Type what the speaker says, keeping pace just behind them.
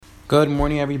Good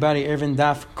morning, everybody. Ervin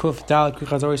Daf Kuf Dal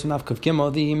Kuchazori Sanaf Kuf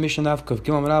Gimel. The Mishnah Daf Kuf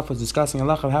Gimel Manaf was discussing a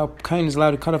of how Kain is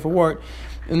allowed to cut off a wart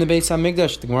in the Beis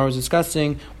HaMikdash. The Gemara was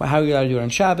discussing how you're allowed to do it on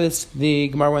Shabbos. The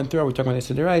Gemara went through. We're talking about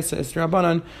Esther Deraisa, Esther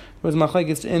Rabbanan. There was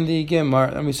machlekes in the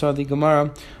Gemara, and we saw the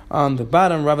Gemara on the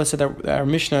bottom. Rava said that our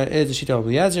Mishnah is the Shita of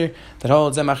Eliezer that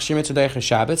holds that machshir mitzvah derech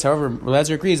Shabbos. However,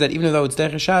 Eliezer agrees that even though it's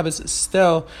derech Shabbos,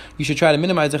 still you should try to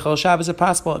minimize the chol Shabbos if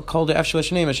possible. Called the efshel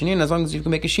shinayin, as long as you can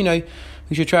make a shinoi,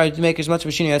 you should try to make as much of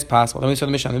a shinoi as possible. Then we saw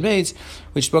the Mishnah on the Beis,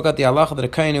 which spoke out the halacha that a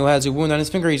kohen who has a wound on his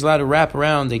finger, he's allowed to wrap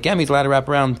around a gem, he's allowed to wrap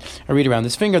around a reed around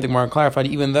his finger. The Gemara clarified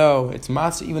even though it's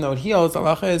matzah, even though it heals, the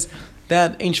halacha is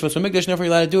that ain't Shvus HaMikdash, never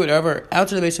allowed to do it. However,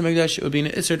 outside the Beis HaMikdash, it would be an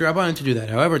Isser D'Rabbanan to do that.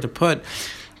 However,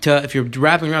 if you're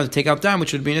wrapping around to take out down,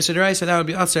 which would be an Isser D'Oraisa, that would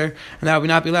be Aser, and that would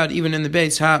not be allowed even in the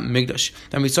Beis HaMikdash.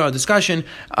 Then we saw a discussion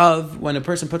of when a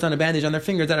person puts on a bandage on their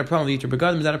finger, is that a problem with Yiter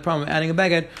Begadim, is that a problem with adding a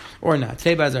baguette or not?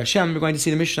 Today, B'Ezras Hashem, we're going to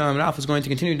see the Mishnah and Alpha is going to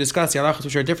continue to discuss the halachas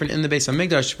which are different in the Beis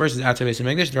HaMikdash versus outside the Beis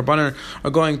HaMikdash. The Rabbanan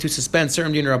are going to suspend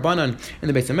certain din Rabbanan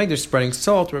in the Beis HaMikdash, spreading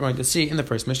salt. We're going to see in the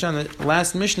first Mishnah. And the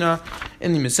last Mishnah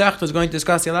in the Masechta is going to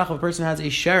discuss the halacha if a person has a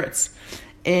sheretz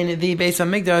in the Beis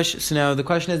HaMikdash. So now the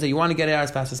question is that you want to get it out as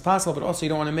fast as possible, but also you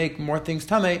don't want to make more things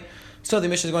tamei. So the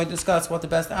Mishnah is going to discuss what the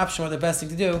best option, what the best thing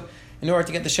to do in order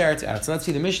to get the sheretz out. So let's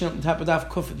see the Mishnah on top of Daf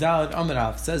Kuf Daled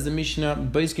Amarav. Says the Mishnah,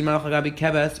 Beiskin Malach Agabi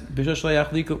Kebet B'Shosh Lo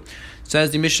Yachliku.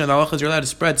 Says the Mishnah, the halachas are allowed to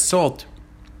spread salt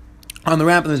on the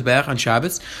ramp of the Mizbeach on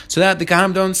Shabbos, so that the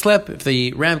Kahanim don't slip. If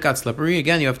the ramp got slippery,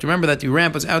 again, you have to remember that the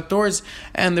ramp was outdoors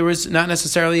and there was not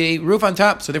necessarily a roof on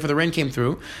top, so therefore the rain came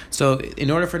through. So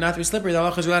in order for it not to be slippery, the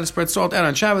halacha is allowed to spread salt out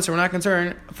on Shabbos, so we're not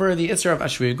concerned for the Isra of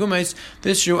Ashvi Gumais, the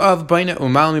issue of Baina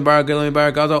Umal Mibar Gadol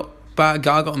Mibar Gadol.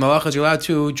 Galgal, and the halachas, you're allowed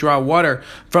to draw water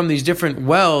from these different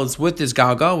wells with this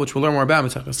galgal, which we'll learn more about in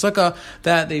Masechta Sukkah,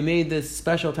 that they made this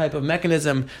special type of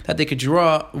mechanism that they could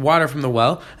draw water from the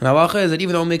well. And the halacha is that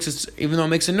even though it makes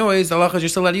a noise, the halacha is you're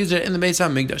still allowed to use it in the Beis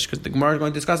HaMikdash, because the Gemara is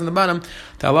going to discuss on the bottom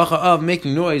the halacha of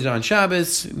making noise on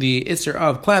Shabbos, the isser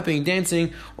of clapping,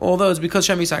 dancing, all those, because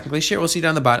Shem Yisak and Shir. We'll see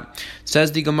down the bottom.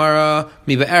 Says the Gemara,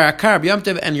 Mi Be'er Akar B'Yom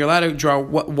Tov, and you're allowed to draw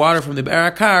water from the Be'er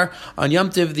Akar on Yom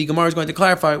Tov. The Gemara is going to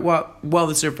clarify what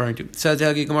this is referring to. It says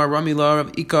Helgi Gemara Rami La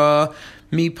Rav Ika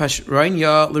Mi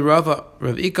Pashrainya L'Rava.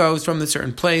 Rav Ika was from a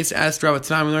certain place. Asked Rav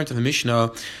Tanam, we learned in the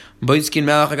Mishnah. Boiskin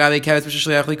Melach Agabe Kavetz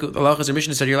B'Shishli Achliku. The halachas of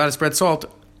Mishnah said you're allowed to spread salt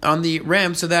on the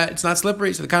ramp so that it's not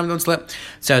slippery, so the Kahanim don't slip.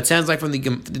 So it sounds like from the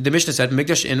Mishnah said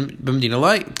Mikdash in B'Medina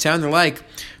Lai. It sounded like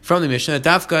from the Mishnah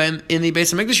that Dafka in the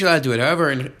Beis HaMikdash you're allowed to do it.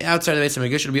 However, outside the Beis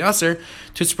HaMikdash it would be aser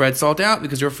to spread salt out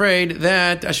because you're afraid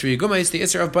that Ashvi Gumais, the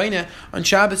Isser of Baina on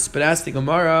Shabbos. But ask the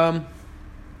Gemara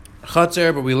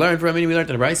Chatzar, but we learned in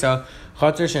the Brisa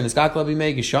Chatzar Shen Eskakla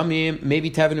B'Mei Geshamim,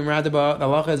 maybe Tevin Radaba. The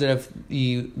halacha is that if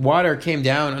the water came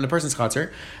down on a person's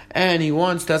Chatzar and he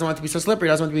doesn't want it to be so slippery,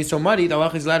 doesn't want it to be so muddy, the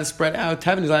halacha is allowed to spread out.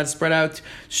 Tevin is allowed to spread out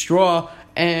straw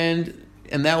and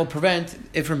that will prevent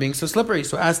it from being so slippery.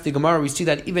 So as the Gemara, we see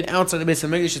that even outside the Beis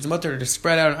HaMikdash, it's mutter to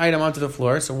spread out an item onto the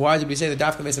floor. So why did we say that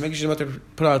Dafka Beis HaMikdash is mutter to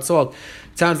put out salt?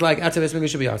 It sounds like outside Beis HaMikdash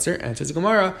should be aser. And says the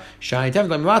Gemara, Shai Tevin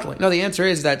L'Mivatl. No, the answer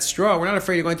is that straw, we're not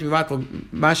afraid you're going to be Mivatl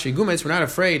Mashvi Gumes. We're not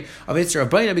afraid of Isra of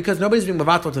Baina because nobody's being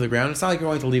Mivatl to the ground. It's not like you're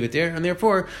going to leave it there, and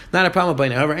therefore not a problem of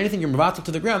Baina. However, anything you're Mivatl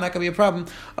to the ground, that could be a problem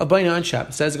of Baina on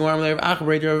Shabbos. Says the Gemara,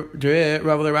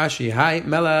 Rashi, Hi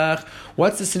Melech.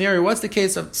 What's the scenario? What's the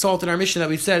case of salt in our mission that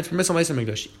we've said it's permissible Beis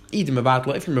HaMikdash? If you're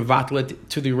mevatl it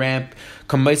to the ramp,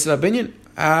 come Meisav binyan.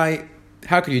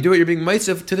 How could you do it? You're being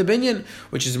Meisav to the binyan,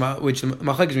 which the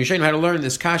Machlekes Rishonim how to learn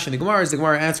this kash in the Gemara. Is the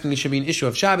Gemara asking it should be an issue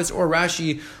of Shabbos, or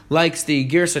Rashi likes the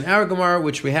Gersa and our Gemara,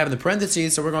 which we have in the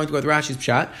parentheses. So we're going to go with Rashi's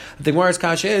pshat. The Gemara's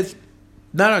kash is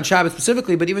not on Shabbos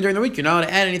specifically, but even during the week, you're not allowed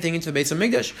to add anything into the Beis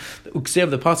HaMikdash. The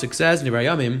Uksev, the pasuk says in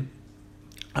Yamim,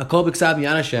 Akol b'ksav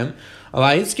Yan Hashem. The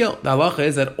halacha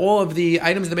is that all of the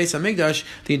items of the Beis HaMikdash,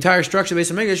 the entire structure of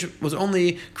the Beis HaMikdash was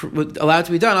only allowed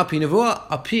to be done api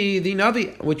nevuah, api the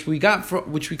navi, which we got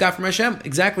from Hashem.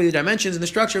 Exactly the dimensions and the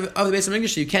structure of the Beis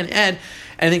HaMikdash. So you can't add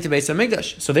anything to Beis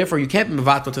HaMikdash. So therefore, you can't be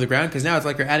mevatel to the ground because now it's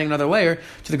like you're adding another layer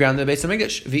to the ground of the Beis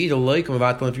HaMikdash. V'idol loik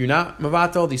mevatel. If you're not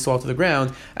mevatel, the salt to the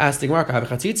ground. Ask the Gemara, have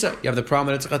a chatzitza. You have the problem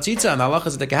that it's a chatzitza, and the halacha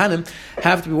is that the Kahanim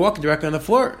have to be walking directly on the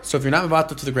floor. So if you're not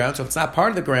mevatel to the ground, so if it's not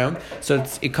part of the ground, so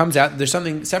it comes out. There's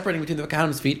something separating between the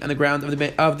Kahanim's feet and the ground of the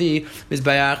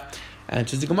Mizbeach. And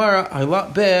says the Gemara, and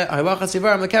says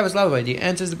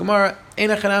the Gemara,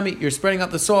 you're spreading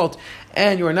out the salt,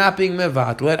 and you are not being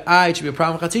mevat. It should be a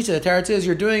problem with chatzitza. The teretz is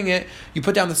you're doing it. You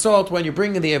put down the salt when you're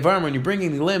bringing the avarim, when you're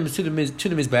bringing the limbs to the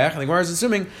mizbeach. And the Gemara is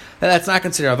assuming that that's not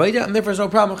considered avodah, and therefore there's no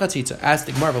problem with chatzitza. Ask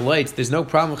the Gemara, there's no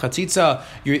problem with chatzitza.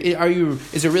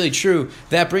 Is it really true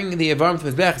that bringing the avarim to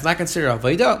the mizbeach is not considered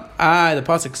avodah? The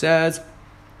pasuk says.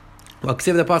 Well,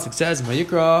 the pasuk says in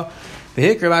Vayikra. So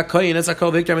this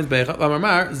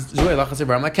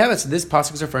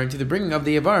pasuk is referring to the bringing of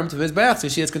the avarim to the mizbeach. So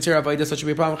she is considered avodah, so it should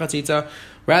be a problem with chatzitza.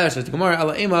 Rather, says the Gemara,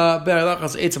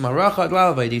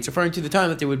 it's referring to the time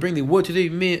that they would bring the wood to the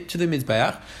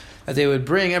mizbeach, that they would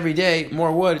bring every day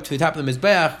more wood to the top of the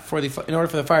mizbeach in order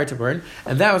for the fire to burn,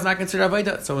 and that was not considered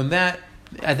avodah. So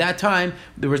at that time,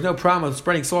 there was no problem of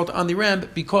spreading salt on the ram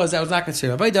because that was not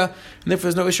considered avodah, and therefore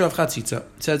there's no issue of chatzitza.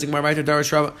 It says the Gemara right to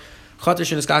Darish Rava. Maybe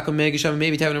to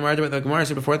have an the Gemara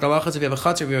said before, the halachas, if you have a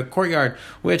chatzar, if you have a courtyard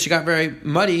which got very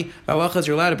muddy, the halachas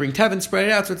you're allowed to bring tevin, spread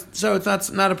it out, so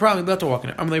it's not a problem. You'll have to walk in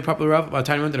it. I'm really properly Rav about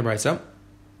time went to the brayso.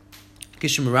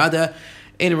 Kishimarada.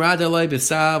 In Rada Loi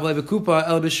Bisav Loi Bekupa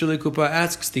El Bishuli Kupa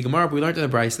asks the Gemara. We learned in the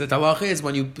Bryce that the halacha is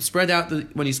when you spread out the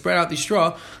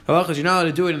straw, the halacha is you're not allowed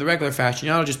to do it in the regular fashion.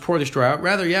 You're not allowed to just pour the straw out.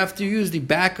 Rather, you have to use the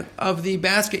back of the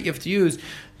basket. You have to use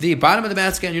the bottom of the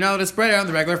basket, and you're not allowed to spread it out in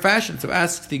the regular fashion. So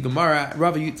asks the Gemara,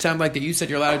 Rava, you sound like that you said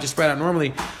you're allowed to just spread out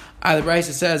normally. The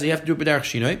Bryce says you have to do it b'derech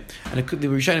shinoi, and the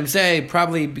Rishonim say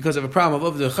probably because of a problem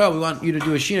of the we want you to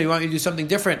do a shinoi, we want you to do something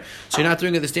different. So you're not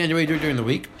doing it the standard way you do it during the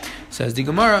week. Says the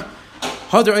Gemara.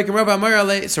 So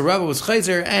Rava was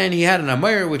chayzer, and he had an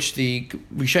Amir, which the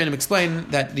Rishonim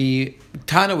explained that the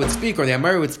Tana would speak, or the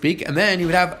Amir would speak, and then he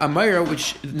would have Amir,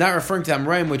 which not referring to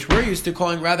Amirim, which we're used to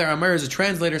calling, rather Amir as a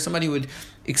translator, somebody who would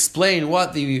explain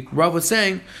what the Rav was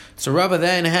saying. So Rava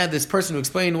then had this person who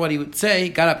explained what he would say,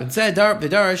 got up and said,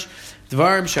 V'darash,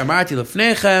 Dvarim shamarti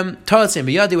lefnechem, Tatzim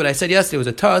b'yadi, what I said yesterday was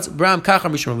a Tatz, Bram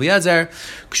kacham mishmar v'yazer,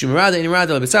 Kshumarada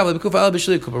inirada lebesav lebekufa el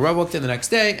b'shli kupa. Rav walked in the next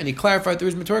day, and he clarified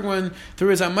through his Maturgman, through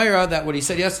his Amira, that what he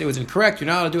said yesterday was incorrect, you're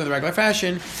not allowed to do it in the regular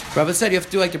fashion. Rav said you have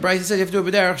to do like the Bryce, he said you have to do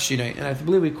it b'derech shinoi. And I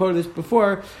believe we quoted this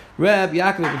before, Reb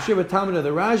Yaakov ben Shiva, Talmud of the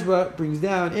Rajba, brings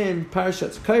down in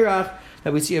Parashat Kairach,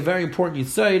 that we see a very important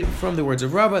yisaid from the words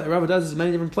of Rava. The Rava does this in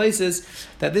many different places,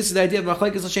 that this is the idea of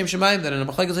machlekes l'shem shemayim, that in a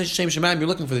machlekes l'shem shemayim you're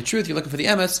looking for the truth, you're looking for the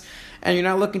emes, and you're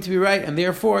not looking to be right, and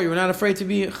therefore you're not afraid to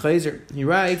be chayzer. He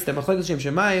writes that machlekes l'shem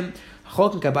shemayim,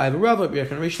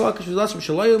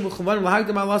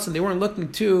 they weren't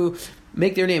looking to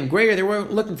make their name greater, they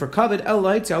weren't looking for kavod,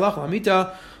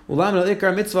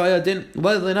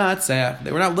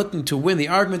 they were not looking to win the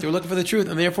argument, they were looking for the truth,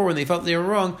 and therefore when they felt they were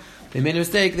wrong, they made a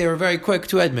mistake, they were very quick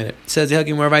to admit it. It says the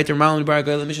Gemara right there,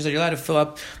 the Mishnah said you're allowed to fill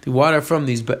up the water from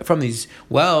these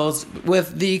wells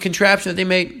with the contraption that they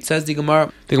made. It says the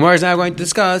Gemara. The Gemara is now going to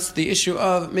discuss the issue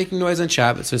of making noise on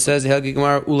Shabbat. So it says the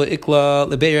Gemara, Ula Ikla,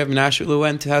 Lebei Rav Menashe, Ula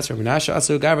went to the house of Rav Menashe,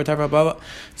 Asu Gavar Tafra Baba.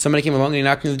 Somebody came along and he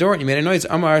knocked on the door and he made a noise.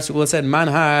 Amar, so Ula said, Man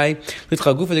Hai,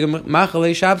 Litcha Gufa,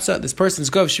 Machale Shabsa. This person's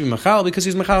gov should be Machal because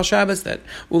he's Machal Shabbos. That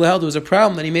Ula held was a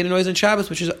problem that he made a noise on Shabbos,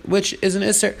 which is an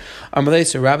Isser. Amalei,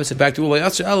 so Rabbi said back to Ula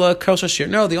Yatzer Ella, Kel Shashir.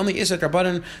 No, the only Isser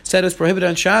Rabbanan said was prohibited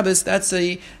on Shabbos. That's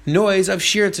a noise of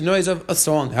shir, it's a noise of a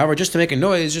song. However, just to make a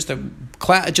noise, just to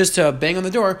bang on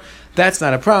the door, that's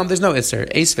not a problem. There's no Isser.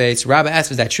 Ace face. Rabbi asked,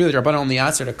 is that true? The Rabbanan only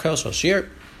answered a Kel Shashir.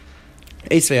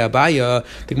 Esvei Abaya,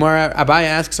 the Gemara Abaya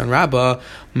asks on Rabbah,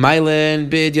 Mylan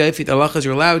bid Yafit Alachas,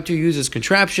 you're allowed to use this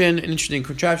contraption, an interesting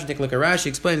contraption. Take a look at Rashi,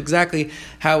 explains exactly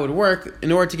how it would work.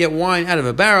 In order to get wine out of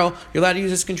a barrel, you're allowed to use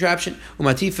this contraption.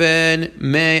 Umatifen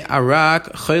me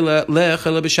arak chayla le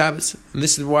chayla b'Shabbos. And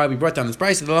this is why we brought down this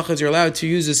price. The Alachas, you're allowed to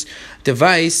use this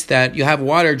device that you have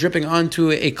water dripping onto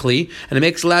a kli, and it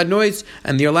makes a loud noise,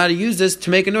 and you're allowed to use this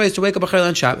to make a noise to wake up a chayla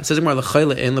on Shabbos. It says more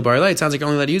l'chayla in l'barla. It sounds like you're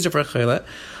only allowed to use it for a chayla,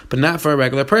 but not for a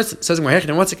regular person. It says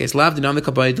in what's the case? Lav dinam the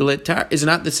is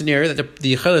not the scenario that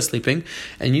the chayla is sleeping,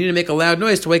 and you need to make a loud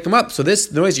noise to wake him up. So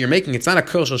this noise you're making, it's not a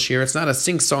kol shel shir, it's not a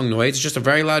sing-song noise, it's just a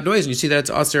very loud noise, and you see that it's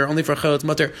aser only for a chayla, it's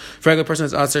mutter. For a regular person,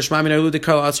 it's aser. Shema min alu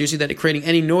dekol aser. You see that creating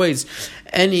any noise,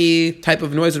 any type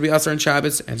of noise would be aser on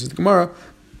Shabbos. Answers the Gemara.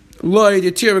 Lo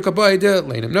yitir v'kabayde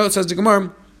leinim. No, it says the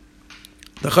Gemara.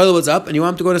 The chayla was up, and you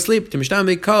want him to go to sleep.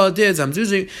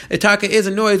 Itaka is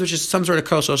a noise, which is some sort of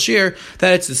kol shel shir,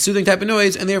 that it's a soothing type of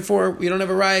noise, and therefore we don't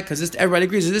have a riot, because everybody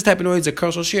agrees that this type of noise, a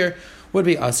kol shel shir, would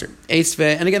be aser.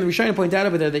 And again, we're trying to point out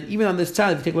over there that even on this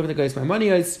side, if you take a look at the guys, my money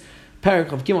is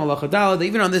parak of Gimel Lachadal, that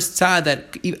even on this side,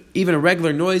 that even a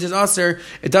regular noise is aser,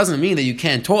 it doesn't mean that you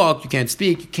can't talk, you can't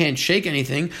speak, you can't shake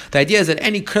anything. The idea is that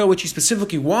any kol which you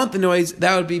specifically want the noise,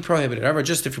 that would be prohibited. However,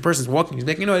 just if your person's walking, he's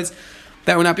making a noise,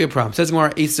 that would not be a problem. Says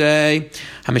Gemara, if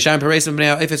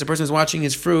it's a person who's watching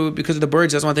his fruit because of the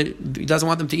birds, he doesn't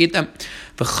want them to eat them.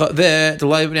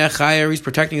 He's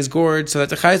protecting his gourd so that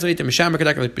the chayes will eat them. He's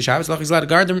allowed to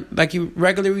guard them like he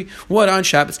regularly would on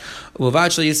Shabbos.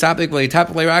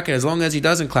 As long as he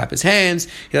doesn't clap his hands,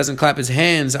 he doesn't clap his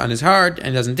hands on his heart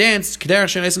and doesn't dance,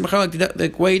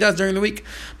 the way he does during the week.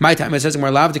 My time, it says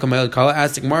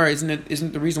Gemara,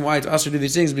 isn't the reason why it's us to do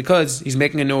these things because he's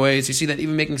making a noise. You see that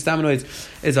even making stam noise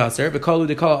is aser, but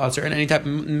they call aser, and any type of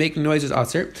making noise is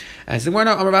aser. And so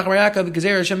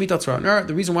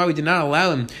the reason why we did not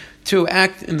allow him to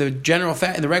act in the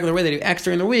in the regular way that he acts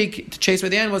during the week to chase away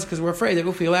the animals, because we're afraid that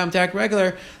if we allow him to act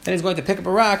regular, then he's going to pick up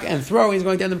a rock and throw. He's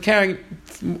going to end up throwing it.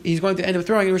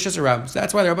 It was just a rub. So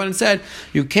that's why the Rabbanan said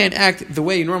you can't act the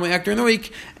way you normally act during the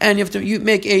week, and you have to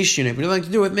make a shinui. But you don't like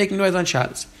to do it making noise on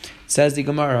Shabbos. Says the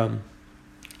Gemara.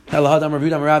 Rav said that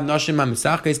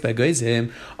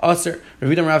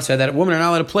women are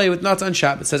not allowed to play with nuts on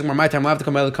Shabbat. It says my time have to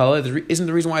come out of isn't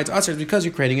the reason why it's aser, it's because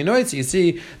you're creating a noise. So you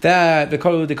see that the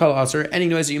kol aser, any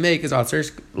noise that you make is aser.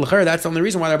 That's the only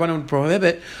reason why the Rabbanan would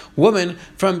prohibit women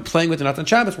from playing with the nuts on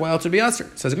Shabbat. Why else would it be aser?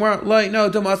 It says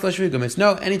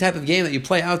no, any type of game that you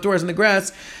play outdoors in the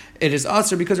grass, it is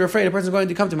aser because we're afraid a person is going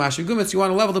to come to Mashvi Gumitz. You want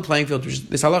to level the playing field.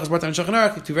 This halach is brought down in Shulchan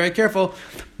Aruch to be very careful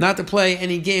not to play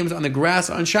any games on the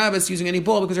grass on Shabbos using any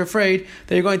ball because you're afraid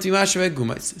that you're going to be Mashvi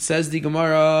Gumitz. Says the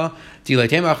Gemara,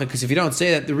 because if you don't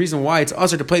say that the reason why it's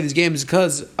aser to play these games is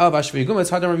because of Mashvi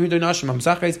Gumitz,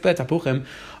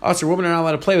 aser women are not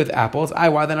allowed to play with apples.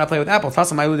 Why they're not play with apples?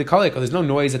 There's no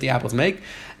noise that the apples make.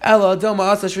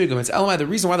 The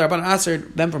reason why the Rabbanan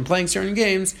asered them from playing certain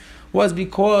games was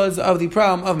because of the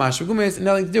problem of Mashva Gumis and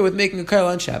nothing to do with making a kail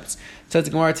on Shabbos. Says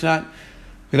the Gemara tonight.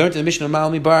 We learned in the Mishnah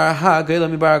Mal Mibar Ha Geila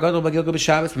Mibar Gadol Bagil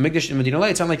B'Shabbos from Mikdash in Medina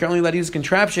Light. It sounds like you're only allowed to use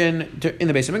contraption in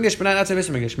the base of Mikdash, but not outside the base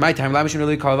of Mikdash. My time, Lamishim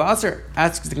really call it aser.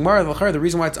 Asks the Gemara, the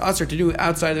reason why it's aser to do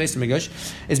outside the base of Mikdash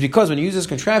is because when you use this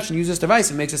contraption, you use this device,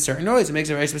 it makes a certain noise. It makes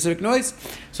a very specific noise.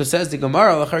 So says the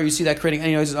Gemara, you see that creating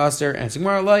any noise is aser, and the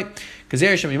Gemara like. Now, the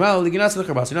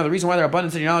reason why the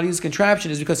Rabbanan said you're not allowed to use this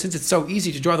contraption is because since it's so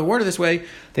easy to draw the water this way,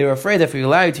 they were afraid that if we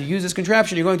allow you to use this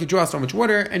contraption, you're going to draw so much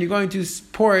water and you're going to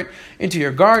pour it into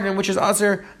your garden, which is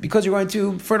aser because you're going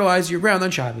to fertilize your ground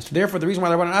on Shabbos. So therefore, the reason why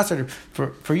the Rabbanan aser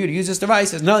for you to use this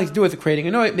device has nothing to do with creating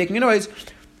a noise, making a noise.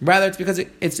 Rather, it's because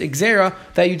it's exera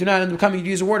that you do not end up coming to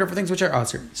use the water for things which are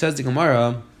aser. Says the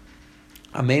Gemara.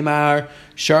 Ameimar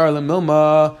Shar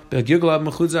Lemilma Begugla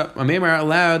Mechuzah. Ameimar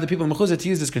allowed the people of Mechuzah to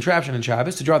use this contraption in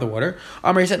Shabbos to draw the water.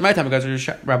 Amar said, "My time ago,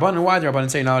 Rabbanan, why the Rabbanan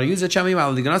say not to use it? The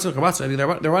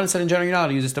Rabbanan said in general you're not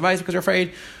to use this device because you're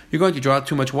afraid you're going to draw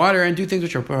too much water and do things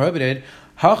which are prohibited."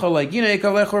 So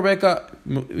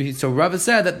Rava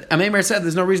said that Ameimar said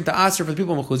there's no reason to aser for the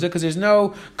people of Mechuzah because there's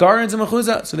no gardens in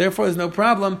Mechuzah, so therefore there's no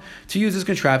problem to use this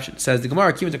contraption. Says the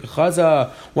Gemara,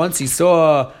 once he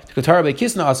saw once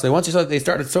he saw that they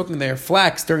started soaking their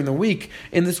flax during the week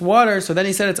in this water, so then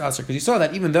he said it's aser because he saw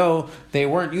that even though they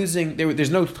weren't using,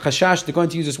 there's no chashash they're going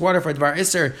to use this water for dvar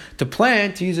iser to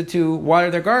plant, to use it to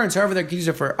water their gardens. However, they could use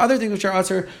it for other things which are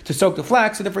aser to soak the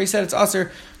flax. So therefore, he said it's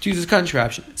aser to use this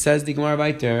contraption. Says the Gemara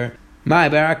right there. My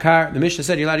barakar. The Mishnah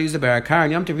said you're allowed to use the barakar,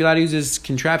 and Yom Tov you're allowed to use this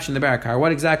contraption, the barakar.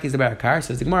 What exactly is the barakar?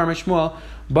 Says the Gemara Mishmuel.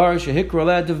 Bar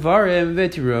shehikra devarim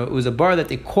v'tiru. It was a bar that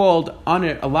they called on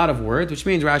it a lot of words, which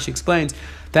means Rashi explains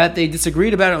that they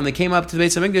disagreed about it when they came up to the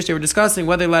base of English. They were discussing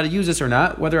whether they're allowed to use this or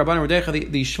not, whether Rabbanan were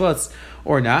decha the shvutz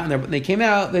or not, and they came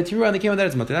out the tiru and they came out that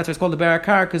it's mutter. That's why it's called the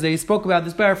barakar, because they spoke about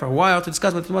this bar for a while to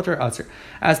discuss whether it's mutter or aser.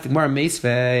 As the Gemara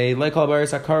Meisvei, like all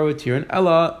bars akaru tirun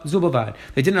ella zubavad.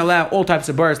 They didn't allow all types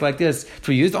of bars like this to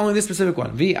be used, only this specific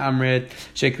one. Vi amrit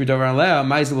shekru davar aleh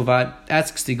mai zubavad.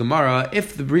 Asks the Gemara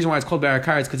if the reason why it's called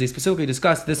barakar is because they specifically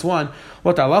discussed this one,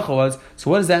 what the halacha was.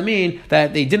 So what does that mean?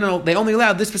 That they only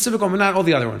allowed this specific one, but not all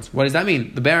the other ones. What does that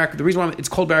mean? The reason why it's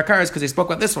called barakar is because they spoke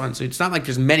about this one. So it's not like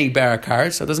there's many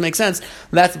barakars, so it doesn't make sense.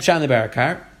 That's the pshat in the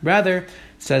barakar. Rather,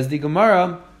 says the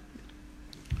Gemara,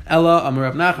 Ella Amar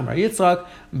Rav Nachman Bar Yitzchak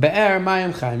Be'er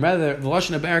Mayim Chaim. Rather, the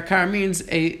lashon of barakar means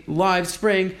a live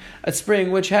spring, a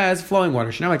spring which has flowing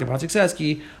water. Now, like the pasuk says,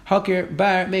 Ki Hakir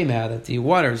Bar Meimah, that the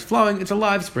water is flowing. It's a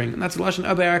live spring, and that's the lashon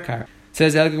of barakar.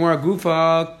 Says El Gemara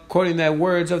Gufa quoting the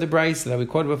words of the Bryce that we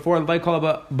quoted before, the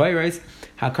Baikal Bayrais,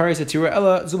 Hakaris Atira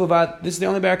Ella Zubavat. This is the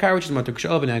only Barakar which is Matuk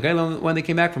Shalban. When they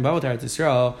came back from Babatar to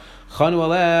Israel, Chanu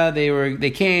Aleh, they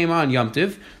came on Yom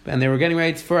Tiv, and they were getting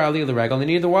ready for Ali the Regal. They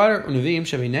needed the water. Unuvim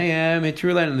Shabineim,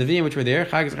 Hitrulan, and the Vim which were there,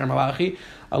 Chagis Malachi,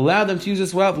 allowed them to use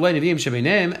this well. It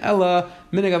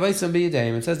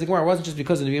says the Gemara, it wasn't just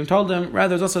because the Nevi'im told them,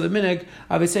 rather it was also the minig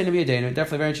of Isay Nevi Yadenu.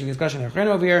 Definitely very interesting discussion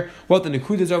over here. What the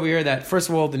Nikud is over here, that first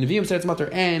of all the Nevi'im said it's mutter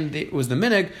and it was the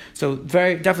minig. So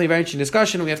definitely very interesting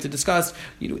discussion. We have to discuss,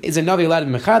 is a Navi allowed to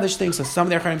mechadish things? So some of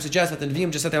their Chaim suggest that the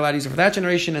Nevi'im just said they're allowed to use it for that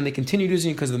generation, and they continued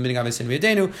using it because of the minig of Isay Nevi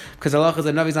Yadenu, because Allah is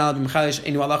that Navi is not allowed to be mechadish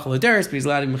enu halacha l'deres, but he's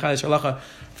allowed to be mechadish halacha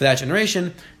for that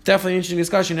generation. Definitely an interesting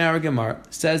discussion in our Gemara.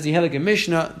 Says the Helig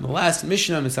Mishnah, the last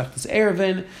Mishnah, Mesachtes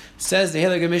Erevin, says the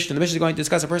Helig Mishnah. The Mishnah is going to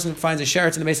discuss a person who finds a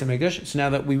sheretz in the base of Mikdash. So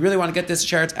now that we really want to get this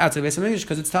sheretz out to the base of Mikdash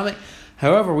because it's tamei.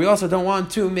 However, we also don't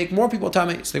want to make more people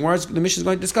tamei. So the Mishnah is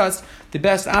going to discuss the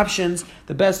best options,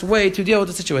 the best way to deal with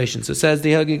the situation. So it says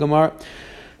the Helig Gemara,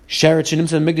 Sheretz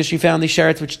Shinimsa Mikdash, you found the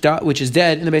sheretz which is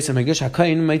dead in the base of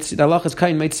Mikdash. The Allah is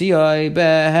kain might see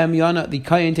behem yana. The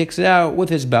kain takes it out with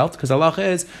his belt because Allah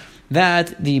is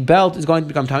that the belt is going to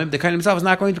become tamei, but the kain himself is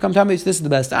not going to become tamei. So this is the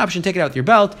best option. Take it out with your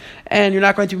belt, and you're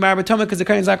not going to be married tamei because the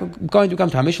kain is not going to become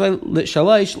tamei.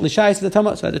 Shalish l'shayis the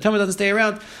tamei, so that the tamei doesn't stay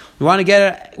around. We want to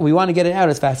get it out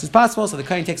as fast as possible. So the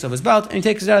kain takes off his belt and he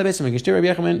takes it out of the base of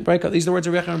Mikdash. These are the words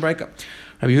of Rabbi Yochanan Breika.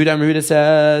 Rabbi Yehuda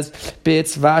says,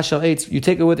 "Bits vashal eitz." You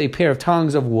take it with a pair of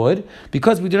tongs of wood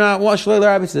because we do not want shleil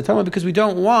rabbits the tamei, because we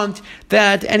don't want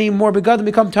that any more begadim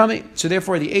become tamei. So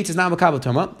therefore, the eitz is not makabel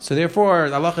tamei. So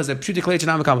therefore, Allah is a pshutik eitz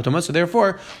not makabel tamei. So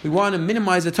therefore, we want to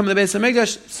minimize the tamei of the base of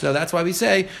Mikdash. So that's why we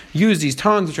say use these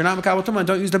tongs which are not makabel tamei, and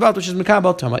don't use the belt which is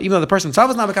makabel tamei. Even though the person itself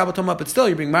is not makabel tamei, but still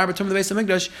you're being married tamei of the base of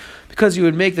Mikdash because you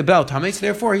would make the belt tamei. So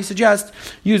therefore, he suggests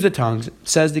use the tongs.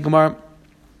 Says the Gemara,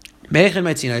 in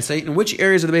which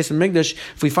areas of the base of Mikdash,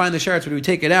 if we find the sheretz, would we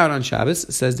take it out on Shabbos?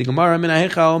 It says the Gemara, and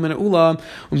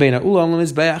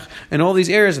all these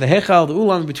areas, the hechal, the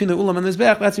ulam, between the ulam and the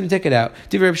mizbeach, that's when you take it out.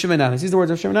 These are the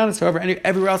words of Shimon. However,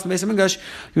 everywhere else in the base of Mikdash, you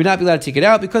would not be allowed to take it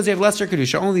out because they have lesser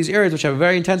kedusha. Only these areas which have a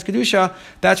very intense kedusha,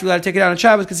 that's you're allowed to take it out on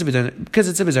Shabbos because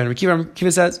it's a bizarre.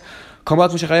 Kiva says, any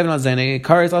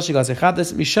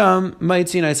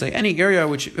area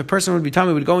which a person would be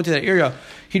tamei would go into that area,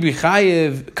 he'd be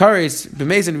chayiv kares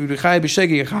b'mezin, would be chayiv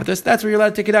b'shegi yechatas. That's where you're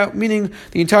allowed to take it out. Meaning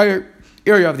the entire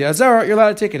area of the azara, you're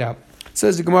allowed to take it out. It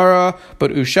says the Gemara, but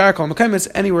ushar kol mekaymis,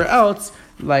 anywhere else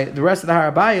like the rest of the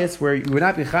harabayis where you would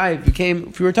not be chayiv,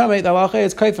 if you were tamei, the halacha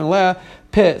is kaifin leh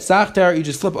pit sachtar. You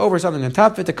just flip over something on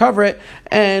top of it to cover it,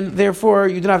 and therefore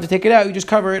you don't have to take it out. You just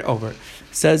cover it over.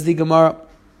 Says the Gemara.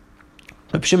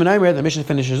 Reb Shimon Aimer, the mission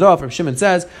finishes off. Reb Shimon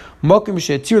says, "Mokim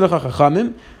she'tir lecha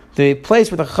chachamim." The place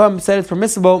where the chacham said it's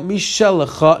permissible, mishel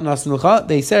lecha nasin.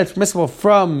 They said it's permissible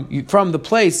from the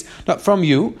place, not from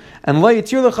you. And lo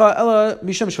yitir lecha ela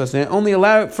misham shvas. They only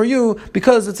allow it for you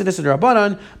because it's a nisad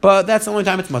rabbanan. But that's the only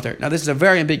time it's mutter. Now this is a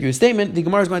very ambiguous statement. The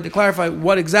Gemara is going to clarify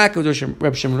what exactly was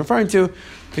Reb Shimon referring to.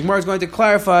 The Gemara is going to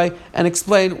clarify and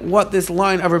explain what this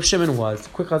line of Reb Shimon was.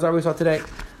 Quick chazar we saw today.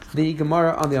 The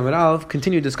Gemara on the Amud Aleph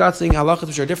continued discussing halachas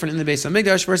which are different in the base of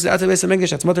Mikdash versus outside the base of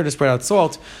Mikdash. That's mutter to spread out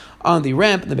salt on the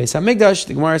ramp in the base of Mikdash.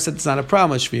 The Gemara said it's not a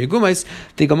problem with Shviya Gumais.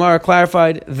 The Gemara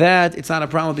clarified that it's not a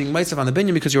problem being Meisef on the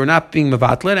binyan because you are not being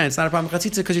Mevatlet, and it's not a problem with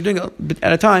Chatzitza because you're doing it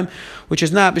at a time which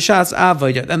is not B'shas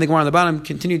Avodah. Then the Gemara on the bottom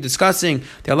continued discussing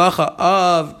the halacha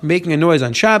of making a noise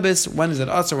on Shabbos. When is it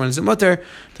Asr, when is it Mutter?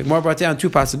 The Gemara brought down two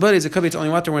possibilities. It could be it's only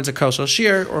Mutter when it's a Kol Shel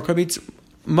Shir, or it could be it's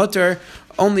mutter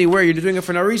only where you're doing it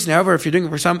for no reason. However, if you're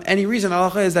doing it for any reason,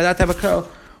 halacha is that type of kol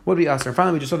would be asr.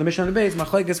 Finally, we just saw the mission on the base.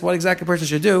 Machlekes, what exactly a person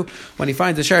should do when he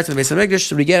finds the sheretz in the base of Mikdash?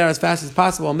 Should we get out as fast as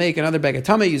possible and make another bag of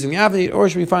tamei using the avenue, or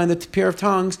should we find the pair of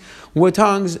tongs, wood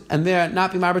tongs, and there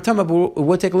not be marber tamei, but it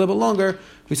would take a little bit longer?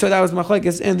 We saw that was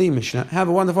machlekes in the Mishnah. Have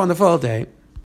a wonderful, wonderful day.